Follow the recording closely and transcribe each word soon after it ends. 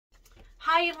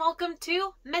Hi and welcome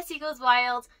to Messy Goes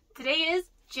Wild. Today is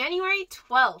January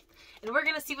 12th and we're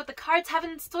going to see what the cards have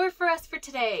in store for us for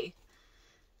today.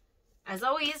 As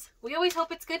always, we always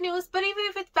hope it's good news, but even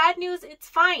if it's bad news, it's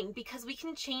fine because we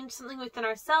can change something within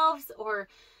ourselves or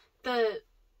the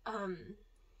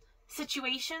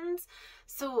situations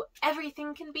so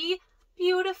everything can be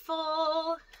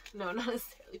beautiful. No, not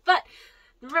necessarily, but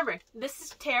remember, this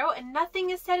is tarot and nothing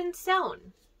is set in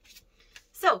stone.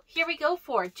 So here we go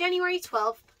for January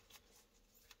 12th.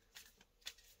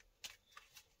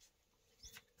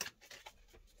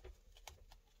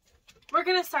 We're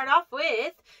going to start off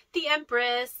with the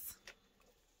Empress.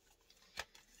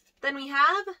 Then we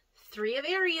have Three of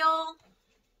Ariel.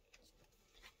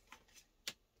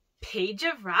 Page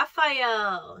of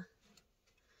Raphael.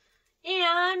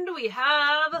 And we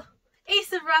have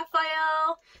Ace of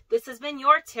Raphael. This has been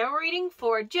your tarot reading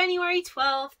for January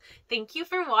 12th. Thank you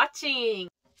for watching.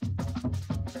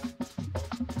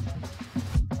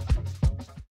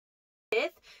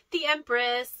 With the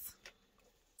Empress.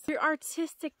 Your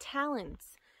artistic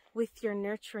talents with your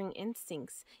nurturing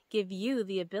instincts give you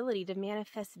the ability to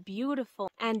manifest beautiful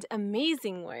and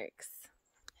amazing works.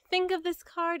 Think of this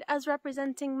card as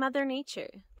representing Mother Nature,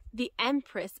 the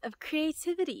Empress of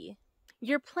creativity.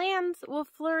 Your plans will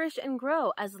flourish and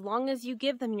grow as long as you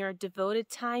give them your devoted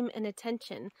time and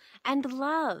attention and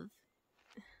love.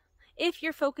 If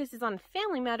your focus is on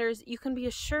family matters, you can be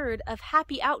assured of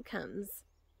happy outcomes.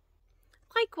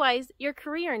 Likewise, your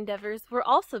career endeavors will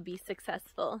also be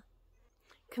successful.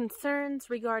 Concerns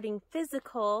regarding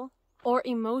physical or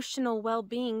emotional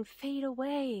well-being fade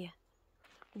away.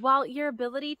 While your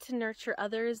ability to nurture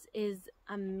others is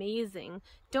amazing,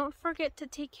 don't forget to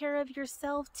take care of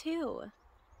yourself too.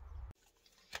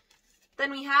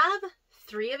 Then we have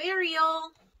Three of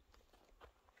Ariel.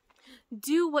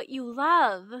 Do what you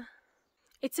love.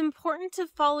 It's important to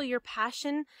follow your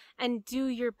passion and do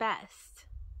your best.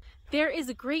 There is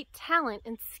a great talent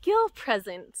and skill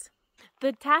present.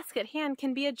 The task at hand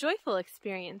can be a joyful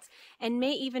experience and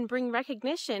may even bring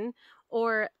recognition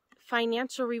or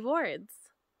financial rewards.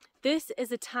 This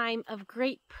is a time of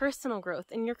great personal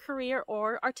growth in your career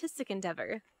or artistic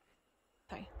endeavor.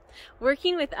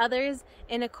 Working with others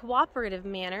in a cooperative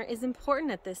manner is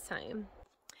important at this time.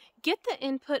 Get the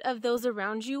input of those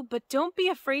around you, but don't be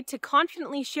afraid to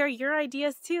confidently share your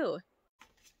ideas too.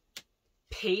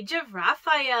 Page of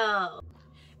Raphael.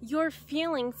 Your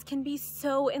feelings can be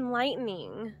so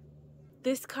enlightening.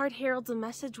 This card heralds a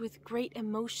message with great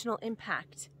emotional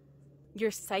impact.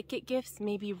 Your psychic gifts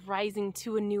may be rising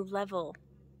to a new level.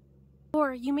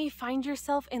 Or you may find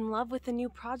yourself in love with a new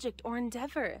project or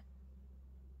endeavor.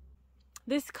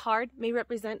 This card may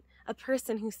represent a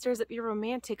person who stirs up your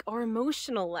romantic or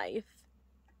emotional life.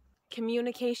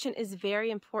 Communication is very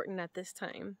important at this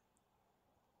time.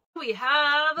 We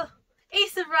have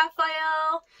Ace of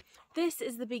Raphael. This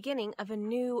is the beginning of a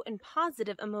new and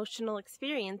positive emotional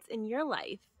experience in your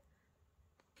life.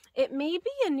 It may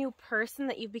be a new person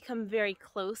that you've become very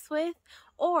close with,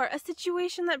 or a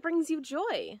situation that brings you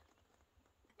joy.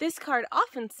 This card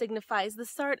often signifies the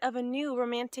start of a new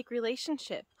romantic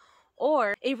relationship,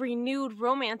 or a renewed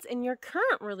romance in your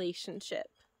current relationship.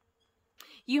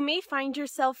 You may find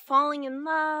yourself falling in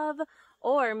love,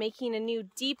 or making a new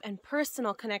deep and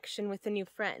personal connection with a new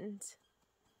friend.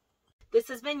 This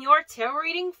has been your tarot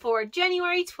reading for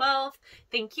January 12th.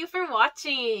 Thank you for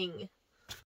watching.